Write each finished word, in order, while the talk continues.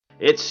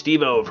It's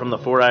Steve-O from the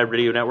 4i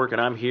Radio Network,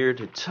 and I'm here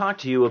to talk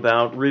to you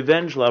about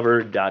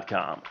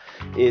RevengeLover.com.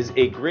 It is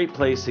a great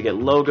place to get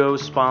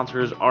logos,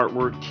 sponsors,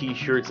 artwork,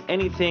 t-shirts,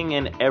 anything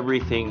and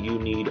everything you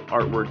need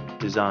artwork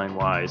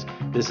design-wise.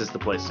 This is the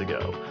place to go.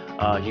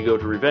 You go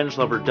to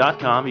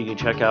RevengeLover.com, you can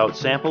check out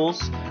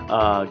samples,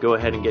 go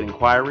ahead and get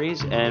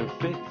inquiries, and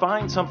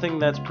find something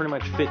that's pretty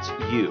much fits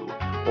you.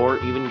 Or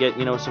even get,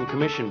 some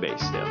commission-based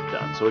stuff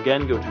done. So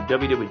again, go to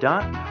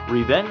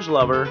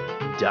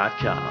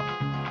www.revengelover.com.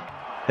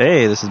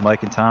 Hey, this is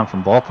Mike and Tom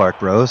from Ballpark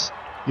Bros.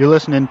 You're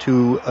listening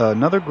to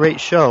another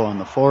great show on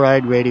the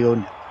 4i Radio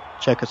Network.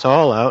 Check us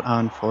all out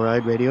on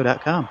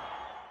 4iRadio.com.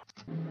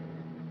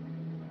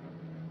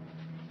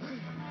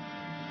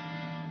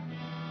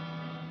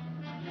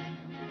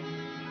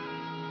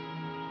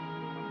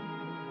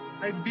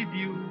 I bid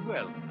you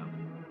welcome.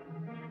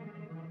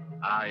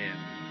 I am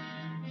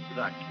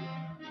Dracula.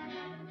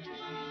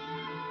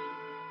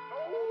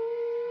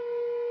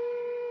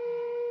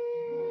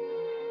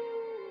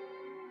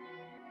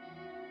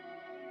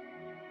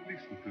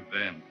 Listen to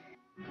them,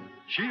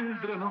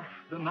 children of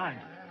the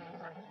night.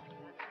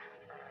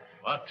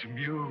 What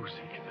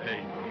music they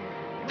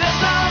make.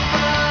 There's no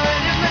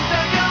fun in the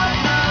dark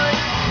night.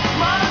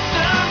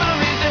 Monster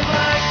movies in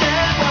black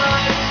and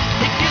white.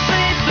 It gives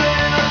me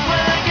thrills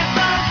when I get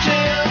my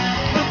chill.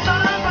 The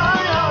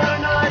sci-fi horror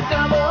night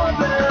double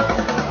bill.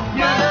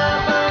 You're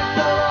never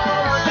so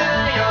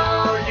day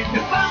old. You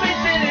can find me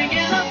sitting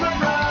in the front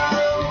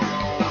row.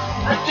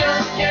 I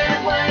just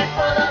can't wait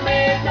for the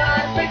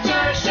midnight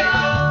picture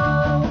show.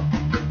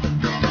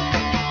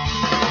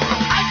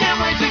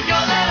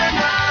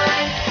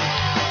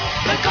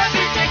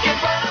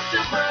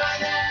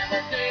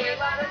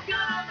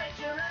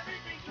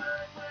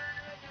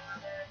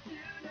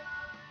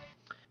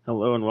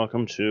 Hello and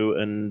welcome to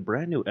a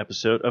brand new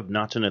episode of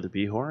Not Another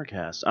B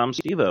Horrorcast. I'm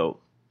Steve-O.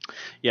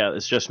 Yeah,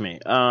 it's just me.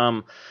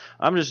 I'm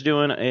just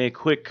doing a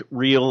quick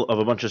reel of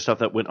a bunch of stuff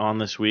that went on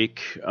this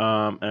week.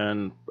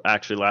 And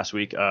actually last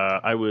week,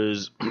 I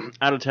was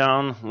out of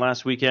town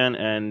last weekend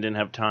and didn't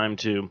have time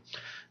to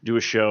do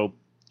a show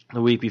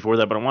the week before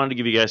that. But I wanted to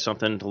give you guys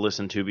something to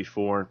listen to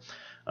before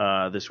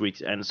this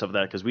week's and stuff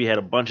like that, because we had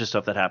a bunch of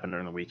stuff that happened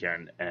during the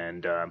weekend,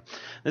 and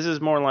this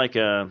is more like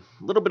a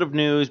little bit of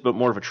news, but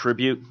more of a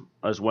tribute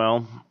as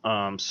well.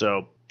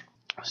 So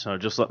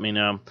just let me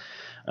know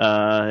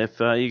if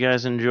you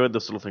guys enjoyed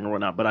this little thing or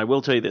whatnot. But I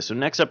will tell you this: so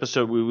next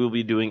episode we will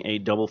be doing a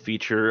double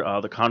feature,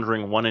 The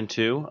Conjuring 1 and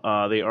 2.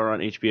 They are on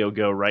HBO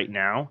Go right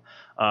now.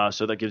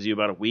 So that gives you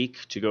about a week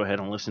to go ahead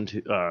and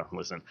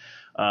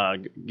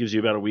gives you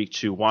about a week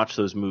to watch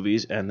those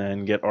movies and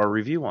then get our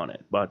review on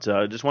it. But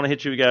just want to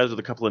hit you guys with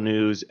a couple of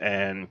news,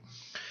 and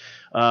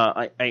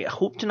I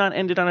hope to not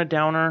end it on a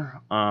downer.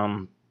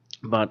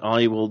 But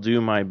I will do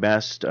my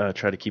best,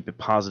 try to keep it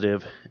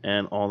positive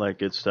and all that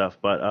good stuff.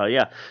 But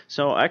yeah,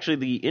 so actually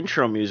the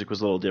intro music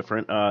was a little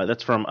different.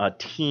 That's from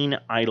Teen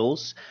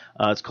Idols.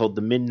 It's called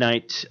The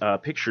Midnight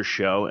Picture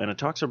Show, and it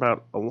talks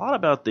about a lot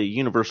about the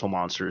Universal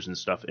monsters and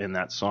stuff in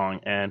that song.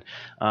 And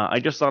I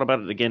just thought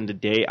about it again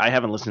today. I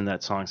haven't listened to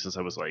that song since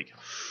I was like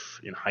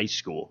in high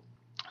school.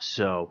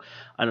 So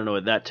I don't know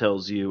what that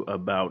tells you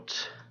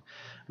about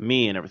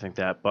me and everything like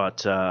that,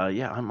 but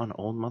yeah, I'm an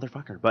old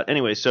motherfucker. But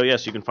anyway, so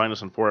yes, you can find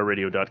us on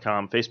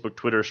 4iRadio.com, Facebook,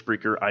 Twitter,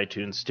 Spreaker,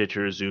 iTunes,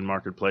 Stitcher, Zune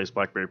Marketplace,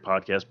 BlackBerry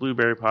Podcast,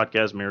 Blueberry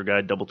Podcast, Mirror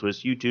Guide, Double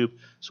Twist, YouTube,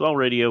 Swell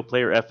Radio,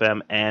 Player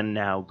FM, and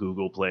now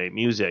Google Play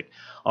Music.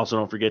 Also,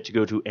 don't forget to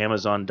go to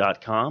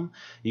Amazon.com.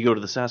 You go to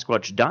the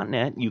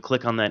Sasquatch.net, you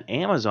click on that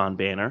Amazon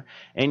banner,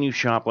 and you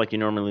shop like you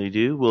normally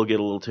do. We'll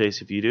get a little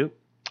taste if you do.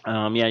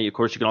 Yeah, of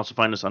course, you can also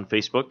find us on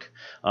Facebook,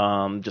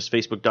 just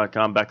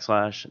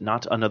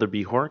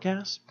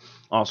facebook.com/NotAnotherBHorrorcast.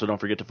 Also,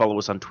 don't forget to follow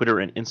us on Twitter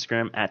and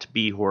Instagram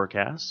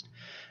 @BHorrorcast.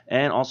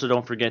 And also,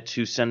 don't forget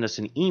to send us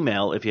an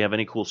email if you have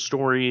any cool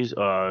stories,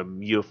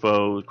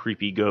 UFO,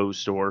 creepy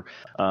ghost, or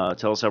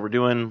tell us how we're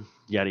doing,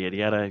 yada, yada,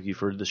 yada. If you've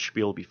heard this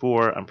spiel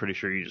before, I'm pretty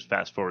sure you just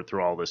fast forward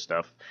through all this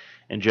stuff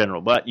in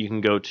general. But you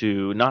can go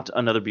to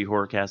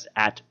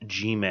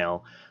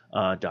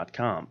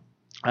NotAnotherBHorrorcast@gmail.com.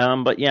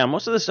 But yeah,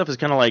 most of this stuff is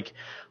kind of like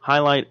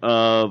highlight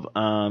of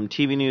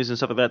TV news and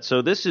stuff like that.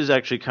 So this is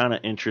actually kind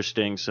of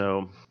interesting.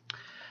 So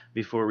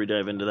before we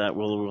dive into that,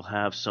 we'll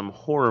have some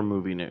horror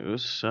movie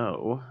news.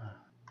 So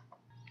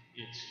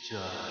it's time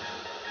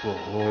for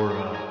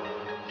horror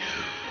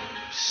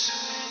news.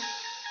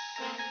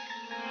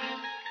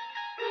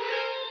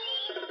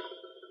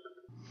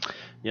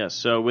 Yeah,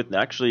 so with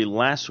actually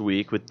last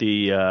week with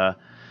the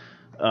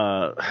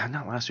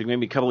not last week,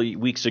 maybe a couple of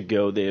weeks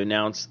ago, they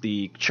announced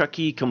the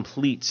Chucky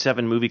Complete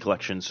 7 movie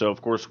collection. So,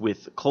 of course,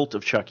 with Cult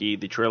of Chucky,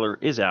 the trailer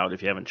is out.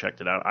 If you haven't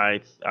checked it out, I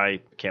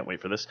can't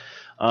wait for this.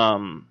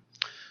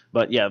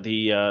 But yeah,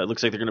 it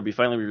looks like they're going to be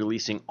finally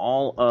releasing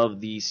all of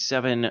the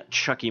 7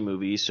 Chucky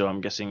movies. So I'm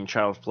guessing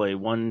Child's Play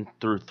 1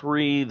 through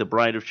 3, The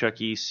Bride of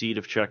Chucky, Seed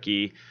of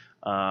Chucky,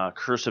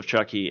 Curse of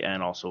Chucky,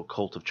 and also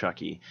Cult of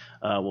Chucky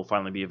will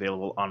finally be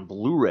available on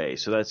Blu-ray.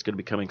 So that's going to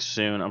be coming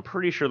soon. I'm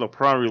pretty sure they'll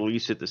probably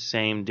release it the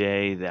same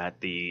day that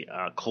the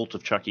Cult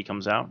of Chucky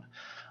comes out.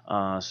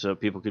 So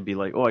people could be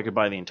like, oh, I could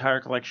buy the entire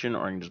collection,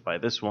 or I can just buy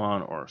this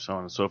one, or so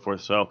on and so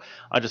forth. So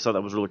I just thought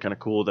that was really kind of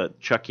cool that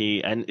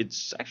Chucky, and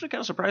it's actually kind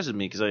of surprises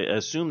me because I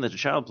assumed that the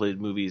Child Play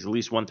movies, at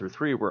least 1 through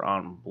 3, were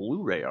on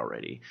Blu-ray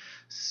already.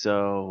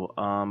 So,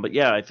 but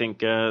yeah, I think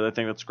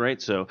that's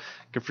great. So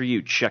good for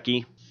you,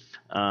 Chucky.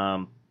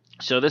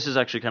 So this is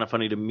actually kind of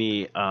funny to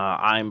me.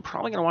 I'm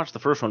probably going to watch the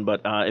first one,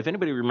 but if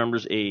anybody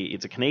remembers,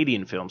 it's a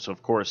Canadian film, so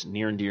of course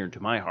near and dear to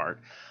my heart.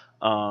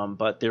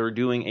 But they're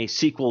doing a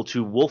sequel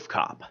to Wolf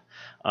Cop,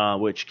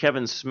 which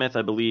Kevin Smith,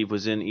 I believe,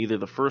 was in either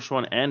the first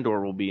one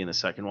and/or will be in the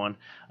second one.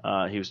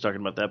 He was talking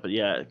about that, but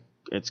yeah,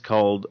 it's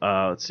called.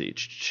 Let's see,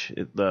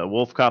 the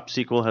Wolf Cop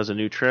sequel has a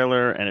new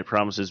trailer, and it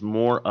promises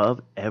more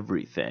of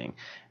everything.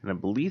 And I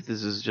believe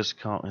this is just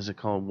called. Is it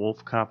called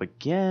Wolf Cop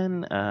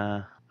again?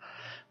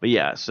 But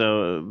yeah,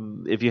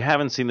 so if you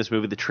haven't seen this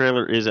movie, the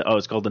trailer is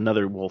it's called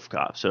Another Wolf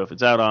Cop. So if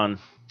it's out on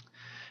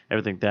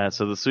everything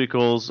so the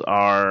sequels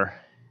are.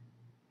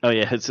 Oh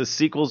yeah, it says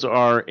sequels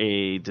are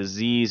a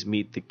disease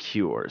meet the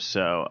cure.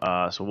 So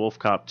Wolf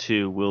Cop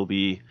 2 will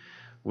be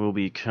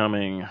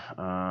coming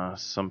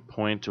some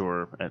point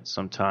or at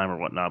some time or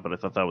whatnot. But I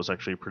thought that was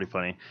actually pretty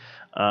funny.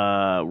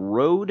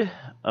 Road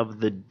of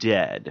the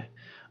Dead.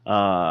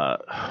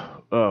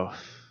 Oh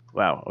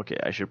wow. Okay,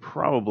 I should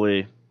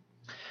probably.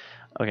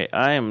 Okay,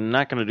 I am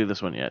not going to do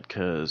this one yet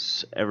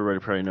because everybody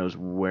probably knows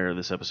where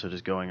this episode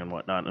is going and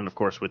whatnot, and of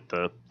course with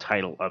the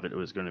title of it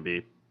was going to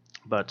be.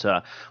 But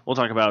we'll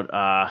talk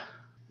about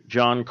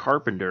John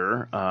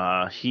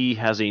Carpenter. He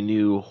has a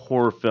new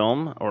horror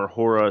film, or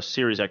horror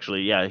series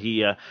actually.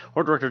 Yeah,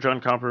 horror director John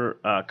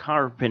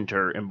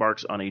Carpenter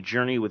embarks on a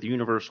journey with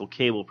Universal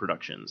Cable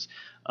Productions.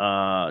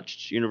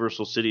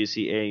 Universal City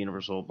CA,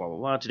 Universal blah blah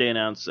blah, today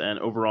announced an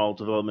overall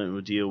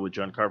development deal with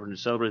John Carpenter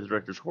to celebrate the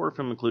director's horror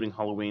film, including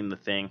Halloween, The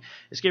Thing,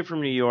 Escape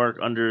from New York,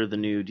 under the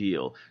new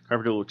deal.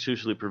 Carpenter will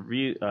exclusively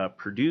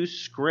produce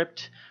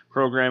script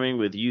programming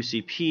with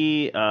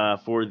UCP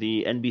for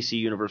the NBC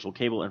Universal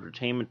Cable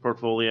Entertainment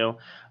portfolio.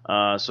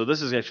 So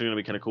this is actually going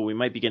to be kind of cool. We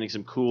might be getting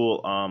some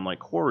cool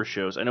like horror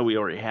shows. I know we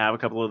already have a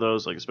couple of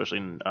those, like especially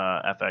in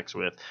FX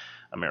with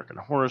American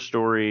Horror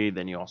Story.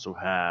 Then you also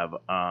have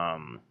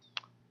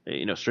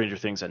Stranger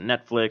Things on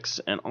Netflix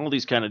and all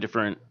these kind of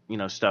different,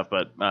 stuff.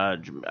 But,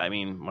 I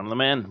mean,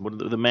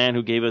 the man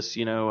who gave us,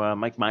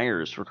 Mike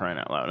Myers, for crying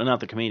out loud. And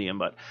not the comedian,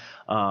 but,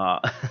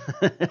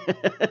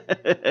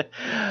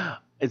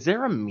 is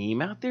there a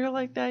meme out there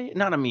like that?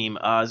 Not a meme.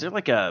 Is there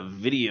like a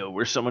video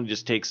where someone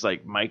just takes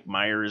like Mike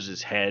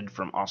Myers' head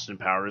from Austin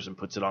Powers and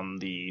puts it on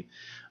the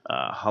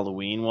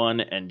Halloween one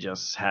and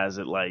just has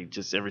it like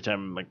just every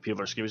time like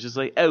people are screaming, it's just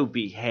like, oh,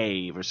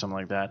 behave or something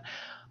like that.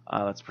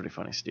 That's pretty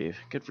funny, Steve.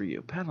 Good for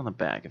you. Pat on the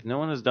back. If no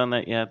one has done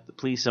that yet,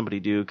 please somebody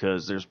do,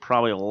 because there's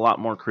probably a lot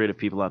more creative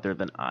people out there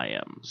than I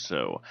am.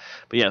 So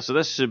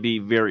this should be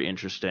very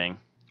interesting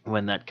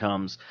when that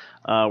comes.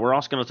 We're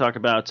also going to talk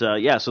about, so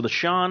the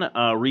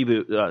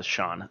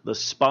the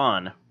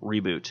Spawn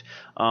reboot.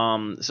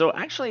 So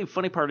actually,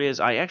 funny part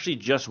is I actually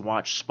just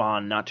watched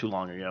Spawn not too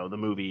long ago, the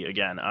movie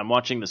again. I'm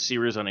watching the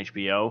series on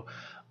HBO.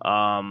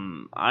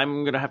 I'm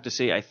going to have to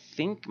say I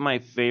think my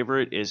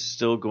favorite is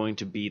still going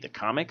to be the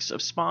comics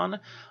of Spawn.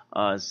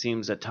 It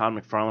seems that Todd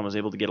McFarlane was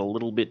able to get a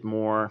little bit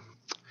more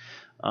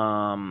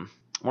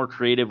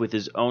creative with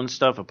his own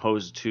stuff,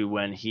 opposed to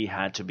when he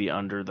had to be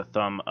under the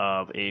thumb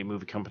of a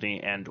movie company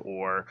and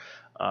or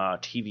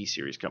TV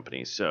series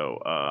company. So,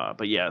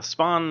 but yeah,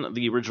 Spawn,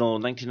 the original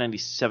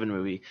 1997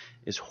 movie,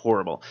 is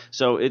horrible.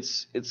 So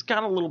it's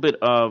got a little bit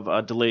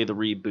of delay the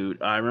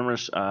reboot. I remember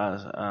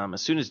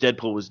as soon as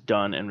Deadpool was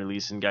done and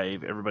released and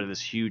gave everybody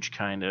this huge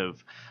kind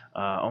of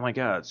oh my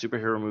god,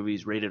 superhero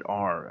movies rated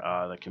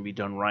R that can be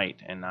done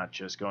right and not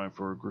just going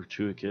for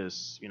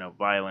gratuitous,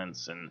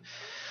 violence and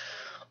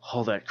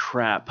all that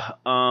crap.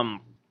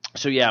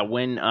 So yeah,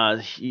 when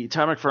Todd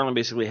McFarlane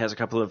basically has a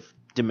couple of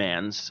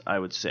demands, I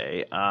would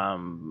say.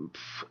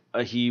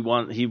 He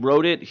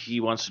wrote it, he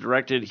wants to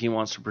direct it, he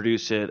wants to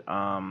produce it,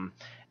 and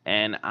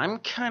I'm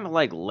kind of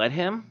like, let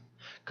him,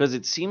 because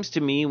it seems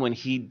to me when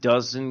he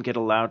doesn't get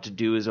allowed to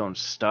do his own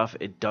stuff,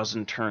 it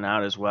doesn't turn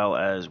out as well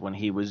as when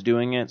he was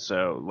doing it.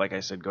 So like I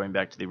said, going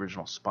back to the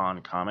original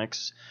Spawn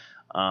comics,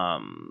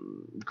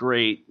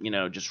 great,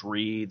 just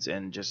reads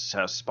and just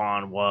how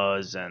Spawn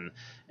was, and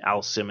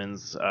Al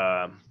Simmons,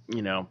 all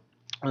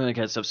that kind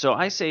of stuff. So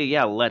I say,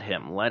 yeah, let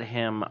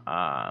him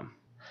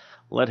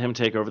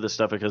take over this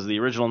stuff, because the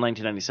original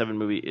 1997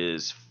 movie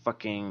is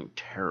fucking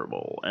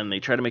terrible, and they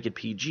try to make it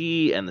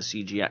PG, and the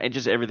CGI,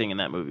 just everything in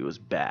that movie was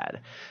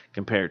bad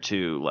compared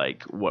to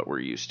like what we're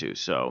used to.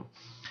 So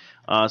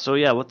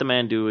yeah, let the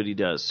man do what he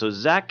does. So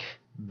Zach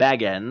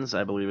Bagans,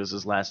 I believe is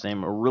his last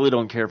name. I really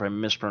don't care if I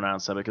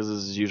mispronounce that, because this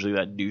is usually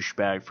that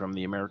douchebag from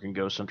the American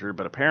Ghost Hunter,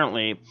 but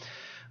apparently,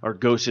 or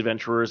Ghost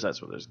Adventurers,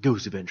 that's what it is.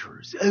 Ghost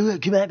Adventurers. Oh,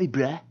 come at me,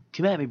 bro.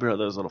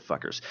 Those little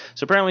fuckers.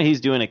 So apparently he's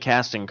doing a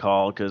casting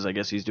call, because I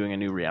guess he's doing a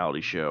new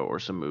reality show or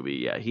some movie.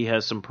 Yeah, he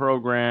has some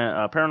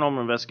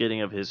paranormal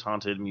investigating of his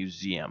haunted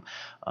museum.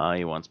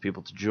 He wants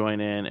people to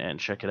join in and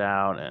check it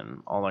out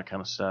and all that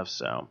kind of stuff.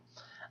 So,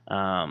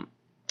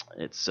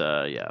 It's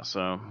yeah,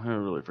 so who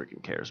really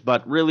freaking cares?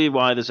 But really,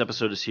 why this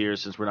episode is here,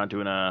 since we're not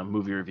doing a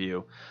movie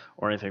review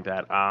or anything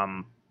like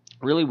that,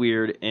 really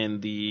weird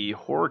in the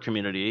horror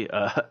community.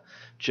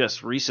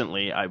 Just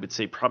recently, I would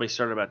say probably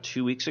started about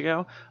 2 weeks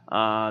ago.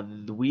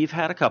 We've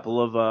had a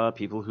couple of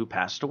people who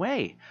passed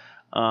away.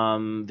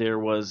 There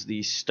was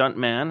the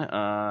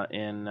stuntman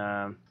in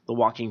The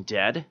Walking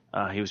Dead.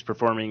 He was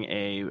performing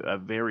a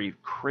very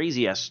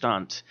crazy ass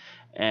stunt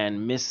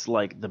and missed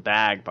like the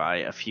bag by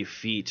a few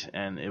feet,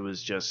 and it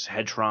was just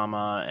head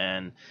trauma,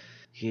 and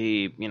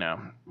he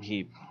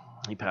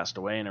passed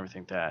away and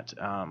everything like that,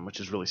 which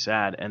is really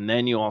sad. And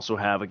then you also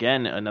have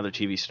again another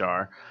TV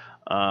star,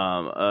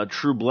 a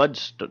True Blood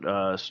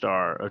star.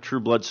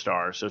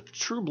 So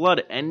True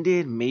Blood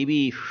ended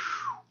maybe,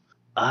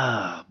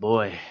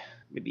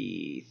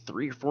 maybe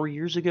 3 or 4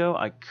 years ago.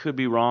 I could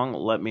be wrong.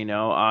 Let me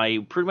know. I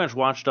pretty much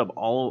watched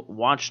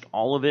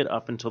all of it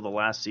up until the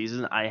last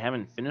season. I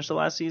haven't finished the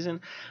last season.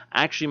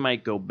 I actually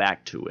might go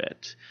back to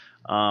it.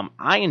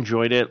 I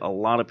enjoyed it. A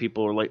lot of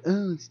people are like, oh,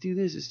 let's do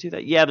this, let's do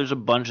that. Yeah, there's a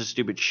bunch of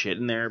stupid shit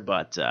in there,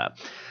 but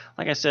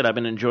like I said, I've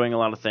been enjoying a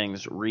lot of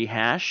things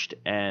rehashed,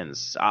 and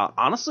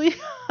honestly,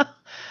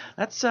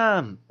 that's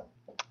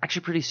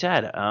actually pretty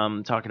sad.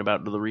 Talking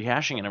about the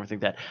rehashing and everything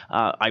that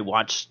I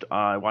watched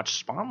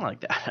Spawn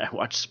like that. I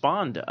watched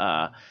Spawn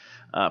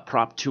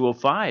Prop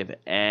 205,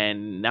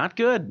 and not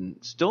good.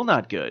 Still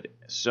not good.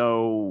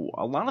 So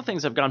a lot of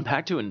things I've gone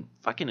back to and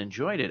fucking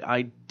enjoyed it.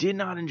 I did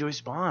not enjoy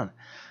Spawn.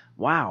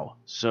 Wow.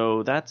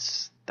 So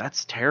that's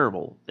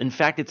terrible. In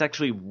fact, it's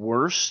actually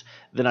worse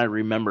than I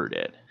remembered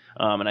it.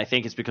 And I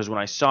think it's because when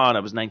I saw it,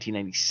 I was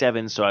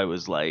 1997, so I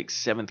was like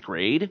 7th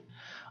grade.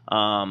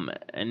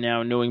 And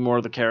now knowing more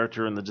of the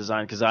character and the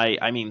design, because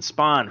I mean,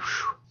 Spawn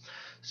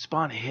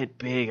hit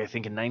big, I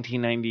think in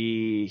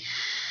 1990,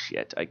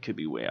 shit, I could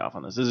be way off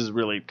on this. This is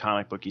really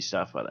comic booky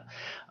stuff, but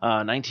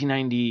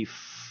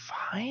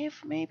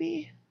 1995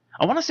 maybe?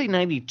 I want to say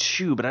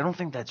 92, but I don't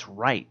think that's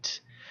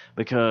right,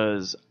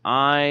 because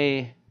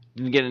I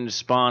didn't get into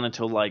Spawn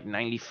until like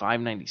 95,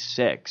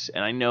 96,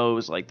 and I know it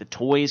was like the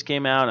toys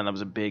came out, and that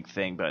was a big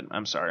thing, but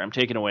I'm sorry, I'm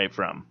taken away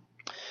from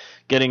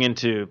getting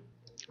into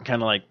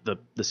kind of like the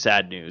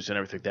sad news and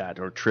everything like that,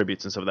 or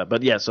tributes and stuff like that.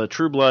 But yeah, so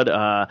True Blood,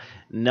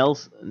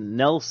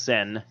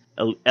 Nelson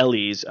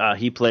Ellis,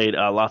 he played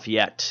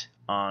Lafayette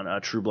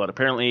on True Blood.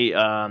 Apparently,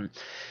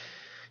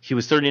 he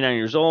was 39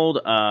 years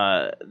old.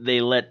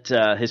 They let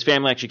his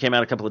family actually came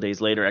out a couple of days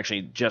later,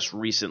 actually just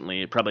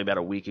recently, probably about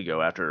a week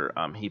ago after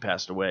he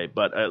passed away.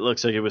 But it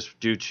looks like it was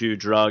due to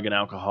drug and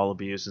alcohol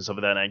abuse and stuff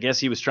like that. And I guess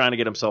he was trying to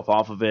get himself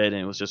off of it,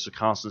 and it was just a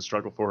constant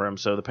struggle for him.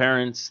 So the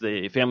parents,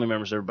 the family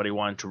members, everybody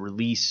wanted to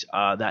release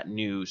that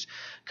news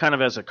kind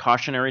of as a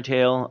cautionary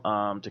tale,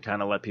 to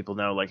kind of let people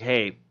know, like,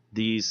 hey,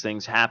 these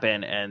things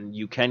happen and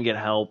you can get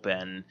help,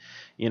 and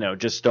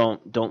just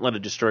don't let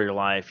it destroy your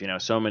life.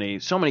 So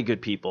many good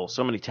people,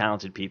 so many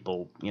talented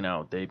people,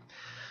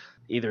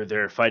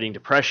 they're fighting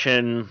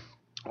depression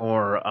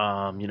or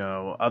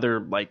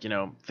other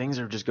things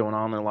are just going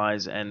on in their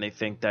lives, and they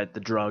think that the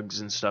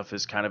drugs and stuff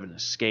is kind of an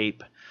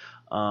escape.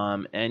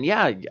 And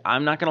yeah,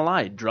 I'm not gonna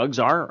lie, drugs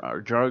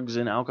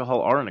and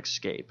alcohol are an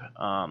escape.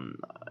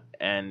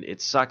 And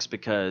it sucks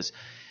because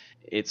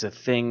it's a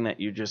thing that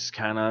you just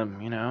kind of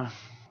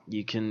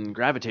you can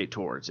gravitate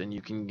towards and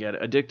you can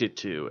get addicted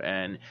to,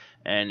 and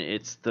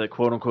it's the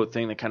quote unquote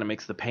thing that kind of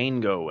makes the pain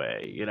go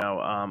away.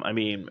 I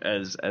mean,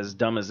 as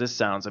dumb as this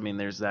sounds, I mean,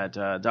 there's that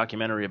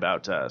documentary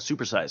about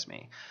Super Size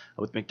Me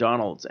with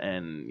McDonald's,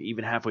 and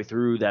even halfway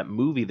through that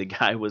movie, the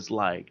guy was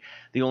like,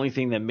 the only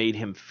thing that made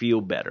him feel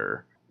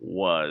better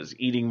was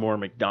eating more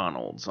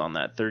McDonald's on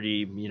that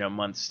 30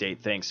 month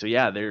state thing. So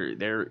yeah,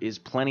 there is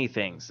plenty of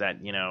things that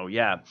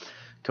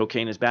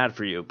cocaine is bad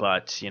for you,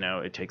 but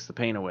it takes the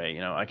pain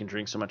away. I can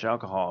drink so much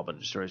alcohol, but it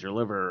destroys your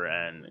liver,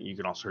 and you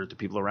can also hurt the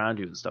people around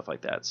you and stuff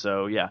like that.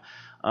 So yeah,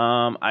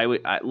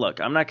 look,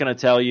 I'm not going to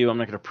tell you, I'm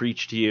not going to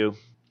preach to you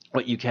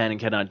what you can and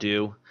cannot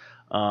do.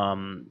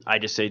 I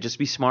just say, just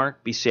be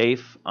smart, be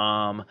safe.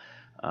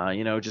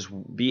 Just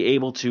be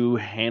able to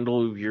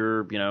handle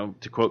your,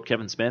 to quote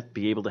Kevin Smith,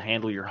 be able to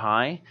handle your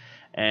high.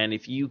 And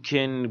if you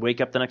can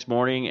wake up the next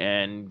morning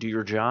and do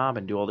your job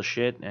and do all the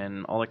shit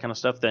and all that kind of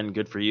stuff, then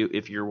good for you.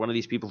 If you're one of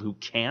these people who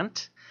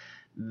can't,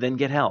 then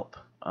get help.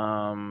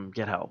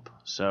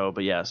 So,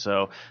 but yeah,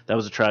 so that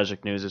was a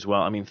tragic news as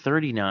well. I mean,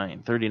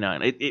 39.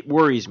 It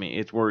worries me.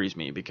 It worries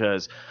me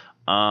because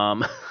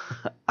I'll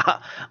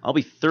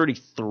be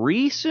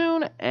 33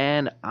 soon,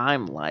 and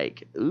I'm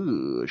like,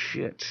 ooh,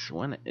 shit,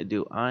 when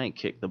do I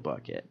kick the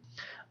bucket?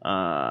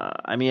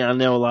 I mean, I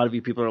know a lot of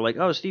you people are like,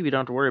 oh, Steve, you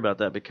don't have to worry about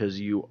that because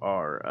you're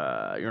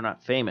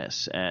not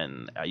famous,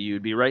 and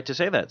you'd be right to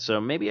say that. So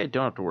maybe I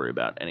don't have to worry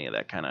about any of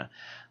that kind of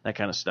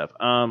stuff.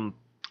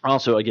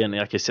 Also, again,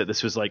 like I said,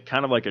 this was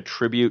kind of like a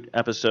tribute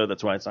episode.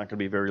 That's why it's not going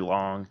to be very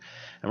long.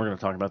 and we're going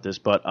to talk about this.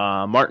 But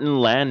Martin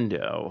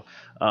Landau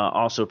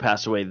also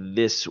passed away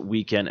this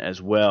weekend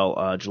as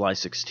well, July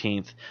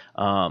 16th.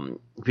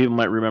 People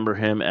might remember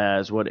him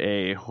as what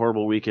a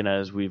horrible weekend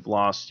as we've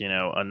lost,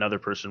 another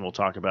person we'll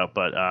talk about.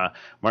 But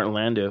Martin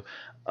Landau,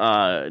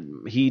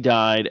 he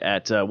died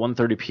at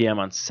 1:30 p.m.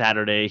 on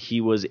Saturday.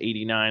 He was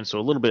 89, so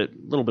a little bit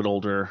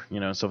older,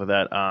 stuff like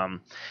that.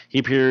 He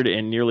appeared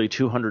in nearly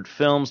 200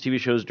 films, TV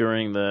shows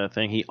during the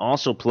thing. He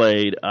also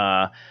played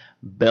Bela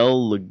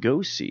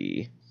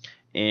Lugosi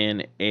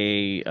in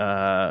a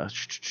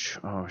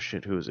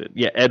who is it?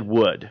 Yeah, Ed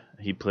Wood.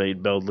 He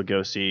played Bela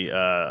Lugosi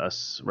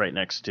right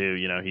next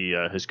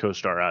to his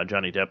co-star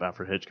Johnny Depp,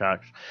 Alfred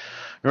Hitchcock's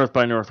North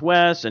by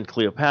Northwest and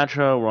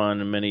Cleopatra were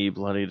on many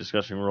bloody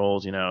disgusting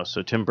roles.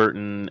 So Tim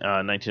Burton,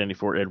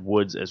 1994, Ed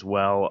Wood's as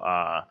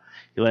well.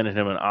 He landed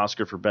him an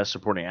Oscar for Best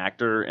Supporting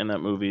Actor in that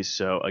movie.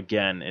 So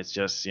again, it's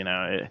just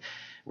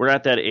we're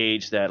at that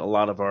age that a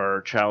lot of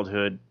our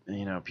childhood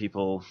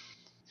people.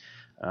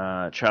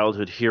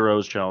 Childhood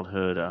heroes,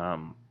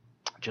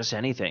 just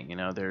anything,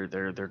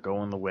 they're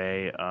going the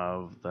way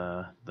of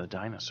the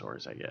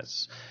dinosaurs, I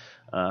guess.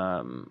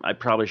 I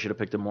probably should have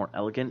picked a more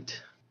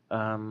elegant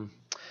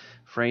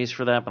phrase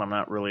for that, but I'm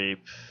not really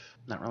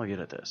good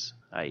at this.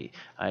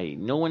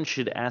 No one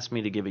should ask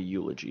me to give a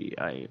eulogy.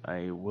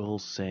 I will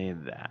say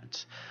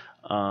that.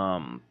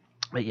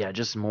 But yeah,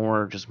 just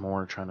more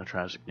kind of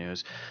tragic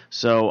news.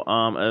 So,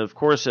 of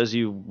course, as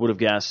you would have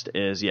guessed,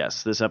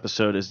 yes, this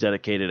episode is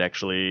dedicated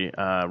actually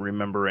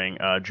remembering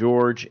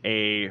George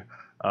A.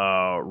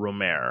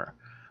 Romero.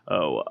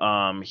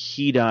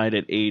 He died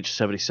at age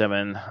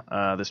 77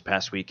 this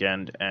past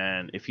weekend.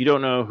 And if you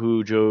don't know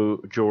who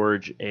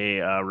George A.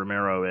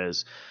 Romero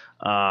is,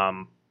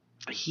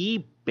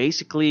 he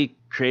basically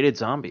created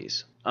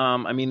zombies.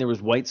 There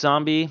was White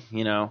Zombie,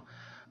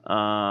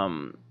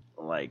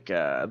 like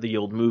the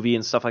old movie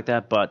and stuff like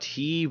that, but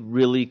he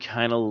really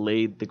kind of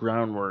laid the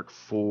groundwork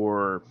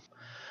for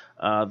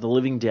the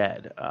Living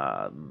Dead.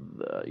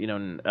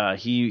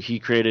 He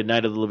created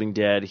Night of the Living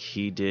Dead.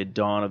 He did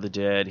Dawn of the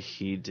Dead.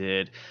 He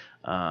did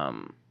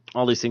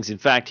all these things. In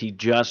fact, he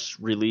just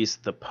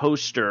released the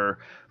poster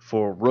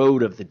for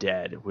Road of the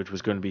Dead, which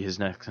was going to be his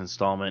next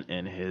installment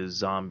in his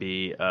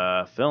zombie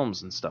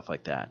films and stuff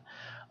like that.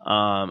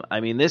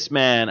 This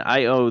man,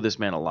 I owe this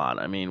man a lot.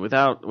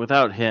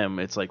 Without him,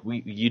 it's like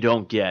you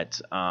don't get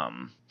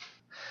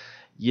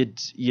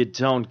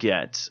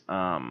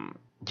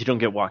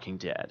Walking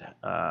Dead,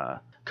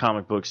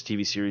 comic books,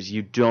 TV series.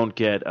 You don't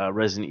get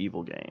Resident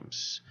Evil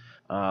games,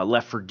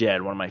 Left 4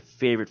 Dead, one of my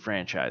favorite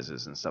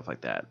franchises and stuff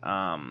like that.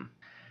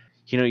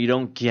 You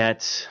don't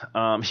get,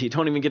 you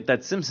don't even get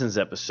that Simpsons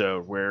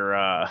episode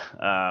where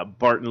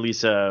Bart and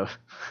Lisa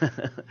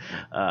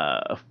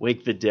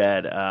wake the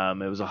dead.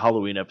 It was a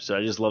Halloween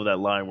episode. I just love that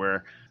line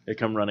where they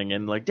come running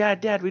in like,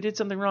 Dad, we did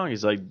something wrong.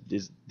 He's like,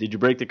 did you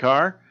break the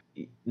car?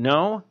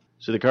 No.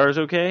 So the car's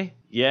okay?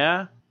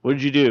 Yeah. What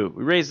did you do?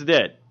 We raised the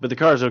dead, but the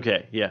car's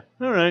okay. Yeah.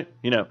 All right.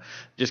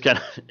 Just kind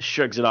of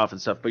shrugs it off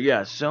and stuff. But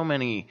yeah, so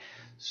many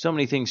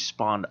things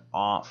spawned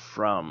off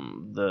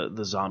from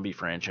the zombie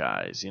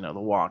franchise. The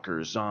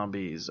walkers,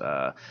 zombies,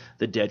 the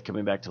dead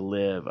coming back to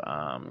live,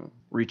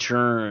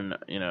 Return,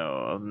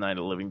 of Night of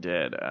the Living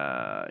Dead,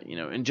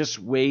 and just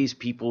ways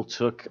people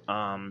took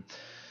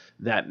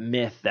that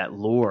myth, that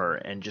lore,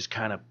 and just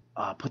kind of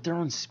put their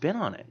own spin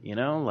on it.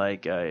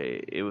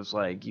 It was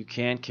like you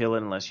can't kill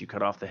it unless you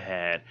cut off the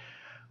head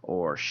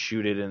or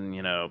shoot it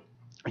and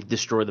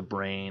destroy the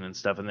brain and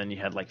stuff. And then you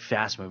had like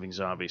fast moving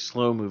zombies,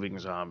 slow moving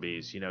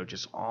zombies,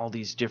 just all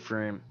these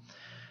different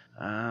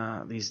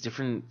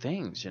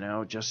things,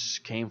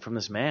 just came from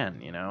this man,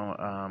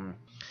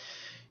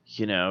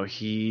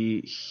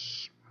 he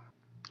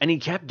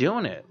kept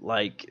doing it.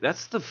 Like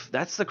that's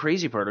the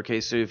crazy part. Okay.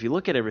 So if you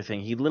look at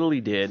everything, he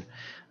literally did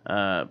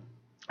a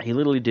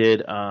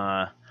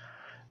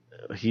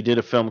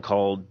film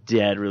called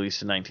Dead,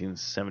 released in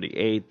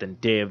 1978, then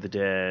Day of the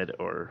Dead,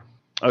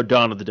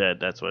 Dawn of the Dead,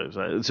 that's what it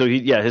was. So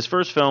his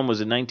first film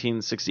was in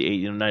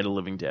 1968, Night of the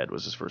Living Dead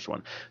was his first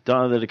one.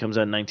 Dawn of the Dead comes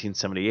out in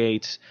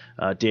 1978,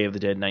 Day of the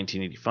Dead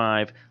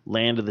 1985,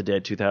 Land of the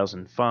Dead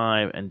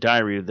 2005, and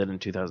Diary of the Dead in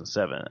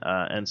 2007.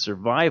 And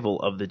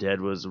Survival of the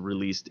Dead was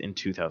released in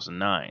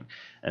 2009.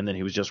 And then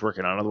he was just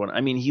working on another one.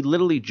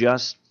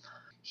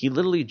 He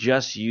literally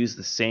just used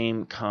the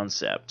same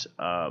concept,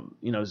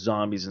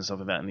 zombies and stuff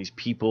like that, and these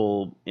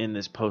people in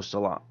this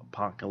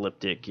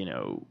post-apocalyptic,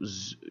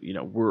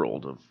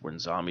 world of when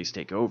zombies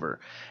take over.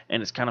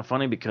 And it's kind of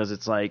funny because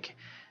it's like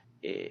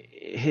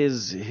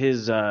his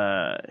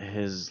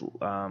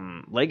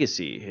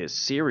legacy, his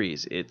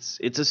series. It's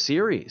a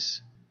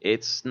series.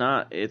 It's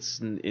not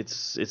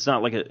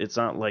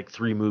like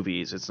 3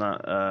 movies. It's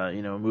not a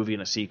movie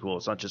and a sequel.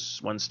 It's not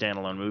just one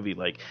standalone movie.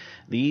 Like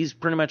these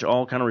pretty much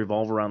all kind of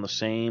revolve around the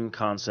same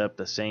concept,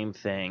 the same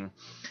thing.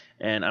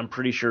 And I'm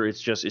pretty sure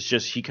it's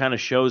just he kind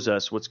of shows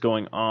us what's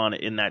going on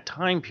in that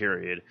time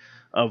period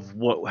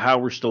how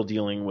we're still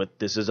dealing with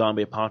this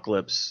zombie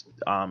apocalypse.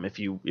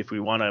 If we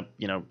want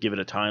to give it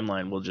a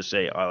timeline, we'll just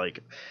say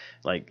like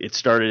it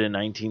started in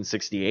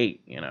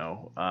 1968.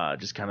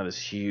 Just kind of this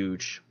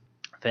huge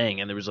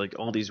thing, and there was like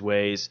all these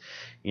ways.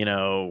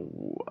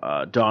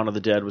 Dawn of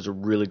the Dead was a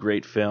really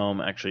great film.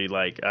 Actually,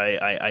 like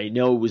I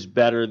know it was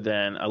better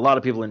than a lot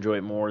of people enjoy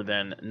it more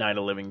than Night of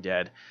the Living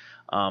Dead.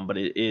 But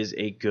it is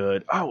a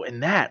good. Oh,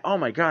 and that. Oh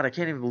my God, I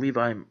can't even believe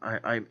I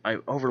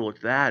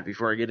overlooked that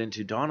before I get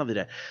into Dawn of the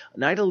Dead.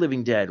 Night of the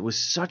Living Dead was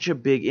such a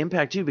big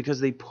impact too because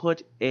they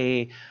put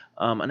an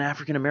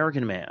African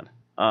American man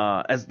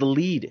as the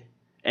lead,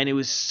 and it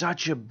was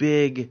such a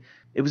big.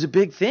 It was a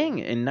big thing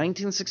in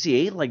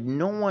 1968. Like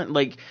no one,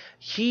 like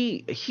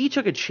he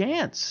took a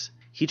chance.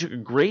 He took a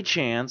great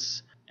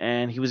chance,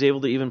 and he was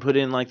able to even put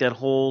in like that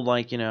whole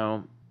like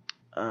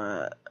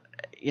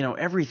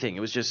everything. It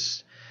was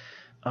just.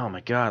 Oh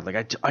my God! Like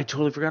I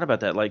totally forgot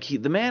about that. Like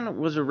the man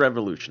was a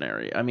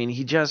revolutionary. I mean,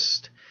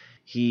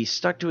 he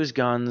stuck to his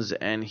guns,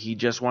 and he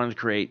just wanted to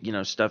create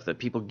stuff that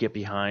people get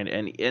behind,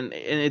 and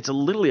it's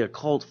literally a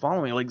cult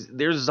following. Like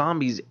there's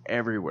zombies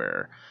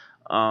everywhere.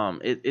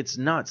 It's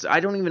nuts.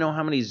 I don't even know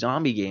how many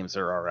zombie games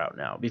there are out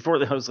now. Before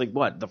that was like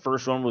what the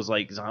first one was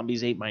like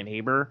Zombies Ate My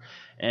Neighbor,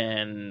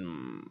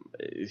 and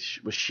it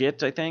was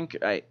shit. I think.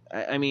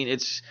 I mean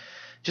it's.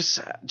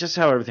 Just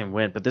how everything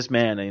went, but this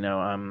man,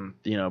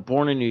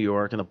 born in New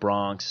York in the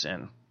Bronx,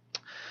 and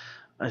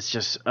it's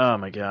just, oh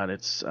my God, it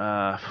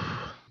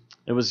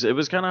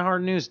was kind of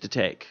hard news to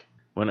take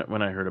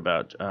when I heard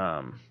about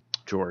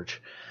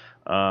George,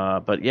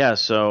 but yeah,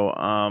 so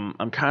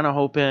I'm kind of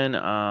hoping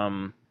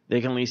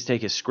they can at least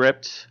take his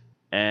script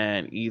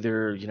and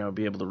either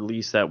be able to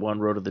release that one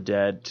Road of the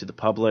Dead to the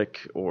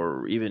public,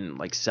 or even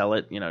like sell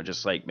it,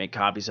 just like make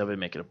copies of it,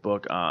 make it a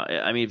book.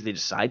 I mean, if they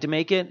decide to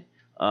make it.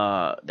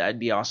 That'd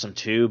be awesome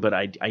too, but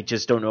I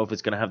just don't know if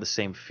it's gonna have the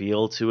same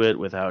feel to it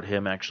without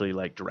him actually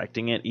like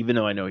directing it, even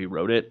though I know he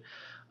wrote it.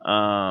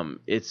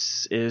 It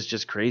was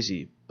just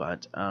crazy,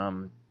 but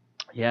it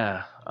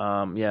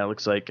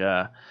looks like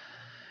so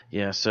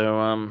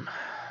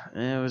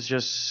it was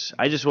just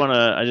I just want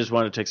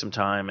to take some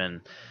time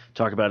and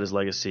talk about his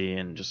legacy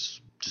and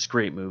just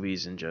great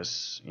movies, and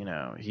just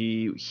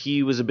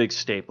he was a big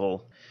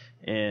staple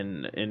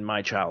in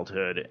my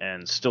childhood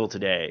and still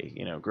today,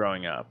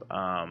 growing up.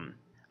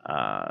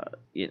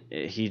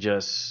 He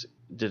just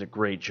did a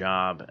great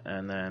job,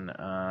 and then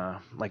I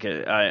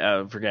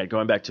forget,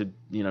 going back to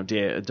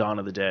Dawn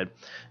of the Dead,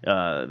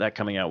 that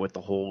coming out with the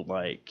whole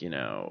like in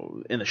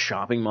the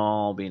shopping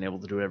mall, being able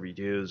to do whatever you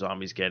do,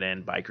 zombies get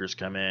in, bikers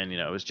come in,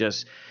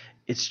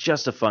 it's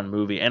just a fun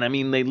movie. And I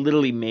mean, they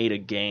literally made a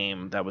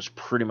game that was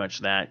pretty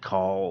much that,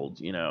 called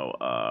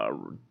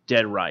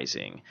Dead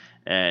Rising,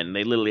 and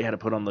they literally had to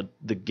put on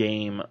the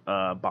game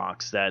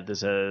box that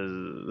this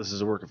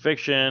is a work of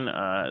fiction,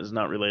 is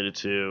not related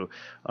to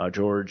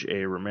George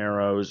A.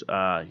 Romero's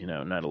Night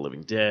of the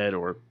Living Dead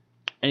or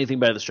anything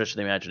by the stretch of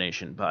the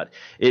imagination, but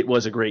it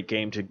was a great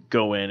game to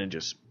go in and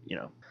just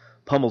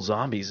pummel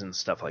zombies and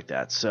stuff like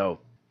that. So,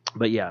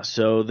 but yeah,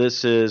 so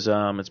this is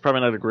it's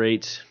probably not a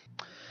great.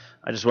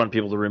 I just want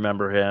people to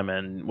remember him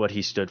and what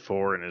he stood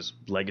for and his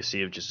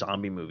legacy of just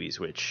zombie movies,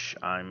 which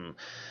I'm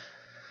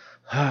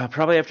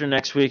probably after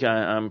next week,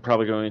 I'm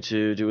probably going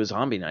to do a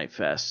Zombie Night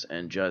Fest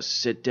and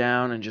just sit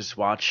down and just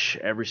watch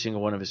every single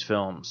one of his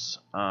films,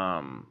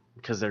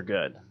 because they're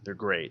good, they're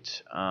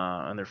great,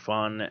 and they're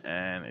fun,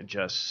 and it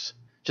just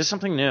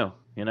something new.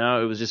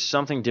 It was just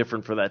something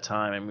different for that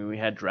time. I mean, we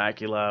had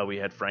Dracula, we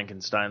had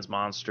Frankenstein's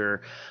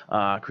monster,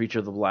 Creature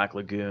of the Black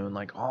Lagoon,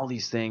 like all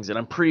these things. And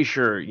I'm pretty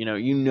sure,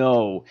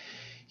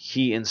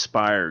 he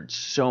inspired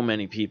so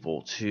many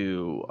people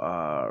to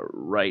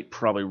write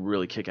probably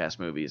really kick-ass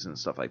movies and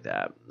stuff like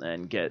that,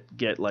 and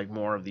get like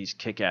more of these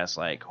kick-ass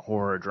like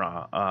horror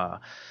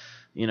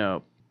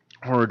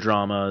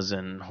dramas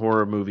and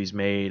horror movies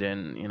made,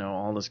 and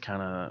all this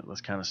kind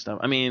of stuff.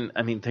 I mean,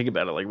 think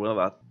about it. Like one of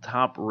the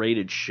top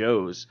rated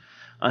shows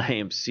on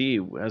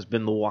AMC has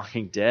been The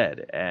Walking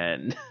Dead,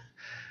 and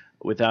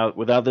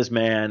without this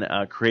man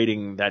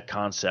creating that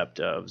concept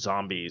of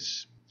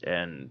zombies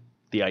and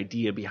the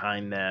idea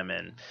behind them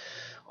and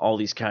all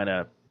these kind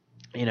of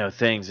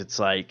things, it's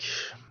like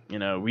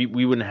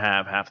we wouldn't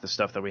have half the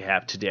stuff that we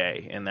have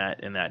today in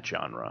that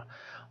genre.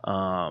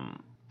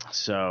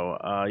 So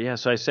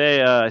I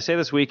say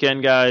this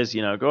weekend, guys,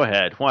 go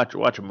ahead,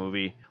 watch a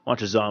movie,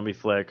 watch a zombie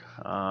flick,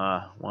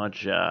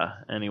 watch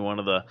any one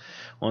of the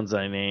ones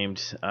I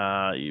named.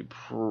 You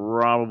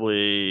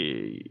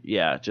probably,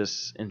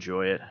 just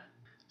enjoy it.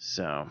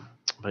 So,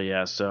 but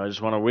yeah, so I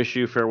just want to wish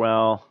you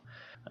farewell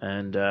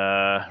and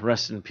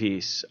rest in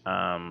peace.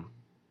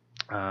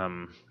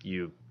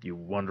 You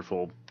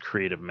wonderful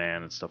creative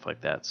man and stuff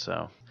like that.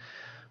 So.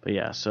 But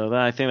yeah, so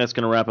I think that's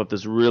going to wrap up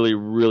this really,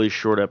 really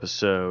short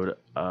episode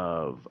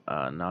of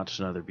Not Just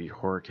Another Beat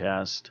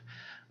Horrorcast.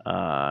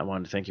 I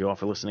wanted to thank you all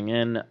for listening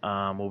in.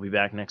 We'll be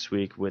back next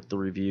week with the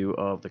review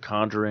of The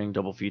Conjuring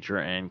Double Feature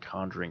and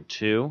Conjuring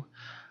 2.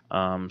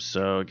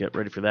 So get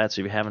ready for that.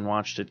 So if you haven't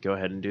watched it, go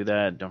ahead and do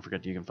that. Don't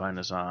forget you can find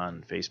us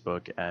on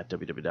Facebook at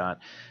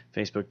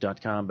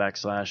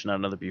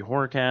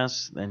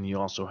www.facebook.com/NotAnotherBHorrorcast. Then you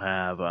also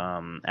have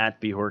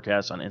at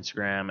BHorrorcast on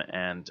Instagram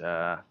and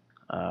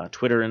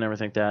Twitter and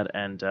everything like that.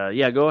 And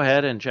go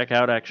ahead and check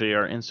out actually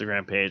our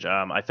Instagram page.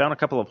 I found a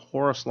couple of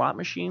horror slot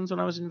machines when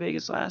I was in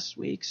Vegas last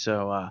week,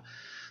 so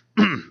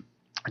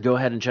go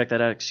ahead and check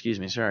that out. Excuse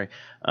me, sorry,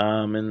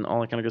 and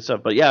all that kind of good stuff.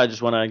 But yeah, I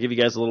just want to give you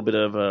guys a little bit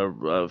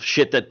of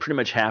shit that pretty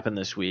much happened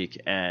this week,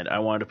 and I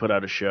wanted to put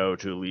out a show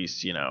to at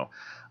least for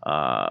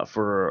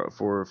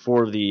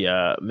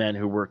the men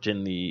who worked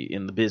in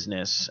the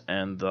business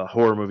and the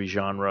horror movie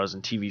genres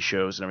and TV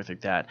shows and everything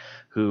like that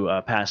who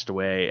passed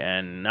away,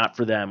 and not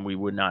for them we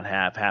would not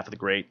have half of the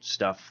great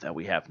stuff that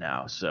we have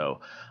now. So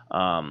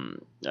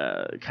kind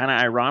of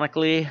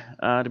ironically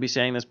to be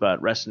saying this,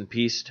 but rest in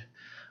peace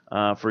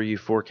for you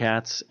four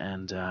cats,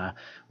 and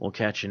we'll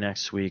catch you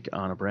next week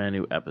on a brand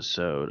new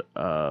episode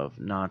of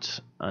Not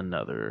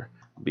Another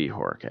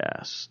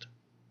BHorrorcast.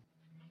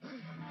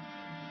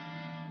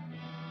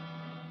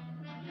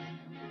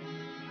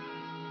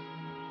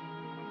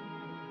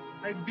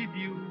 I bid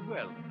you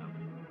welcome.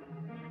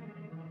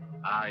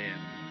 I am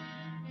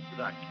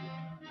Dracula.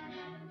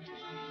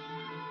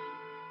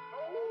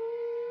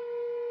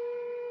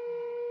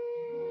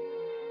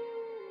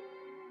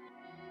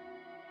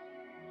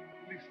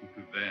 Listen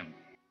to them,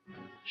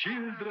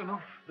 children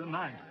of the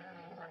night.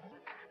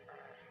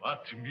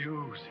 What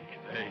music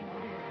they make.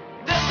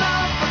 There's no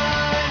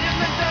fun in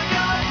the dark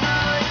of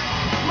night.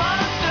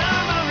 Monster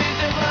movies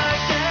in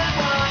black and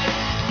white.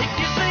 It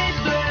gives me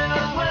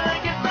thrills when I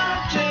get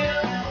my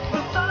chill.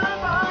 With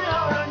sci-fi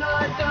horror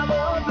night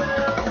double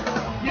bill.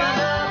 You're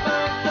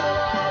never so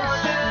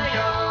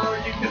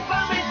on. You can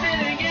find me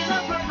sitting in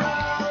the front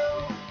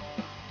row.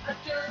 I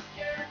just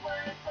can't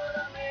wait for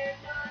the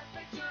midnight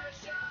picture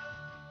show.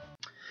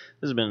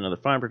 This has been another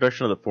fine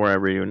production of the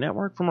 4i Radio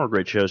Network. For more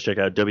great shows, check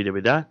out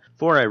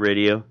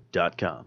www.4iradio.com.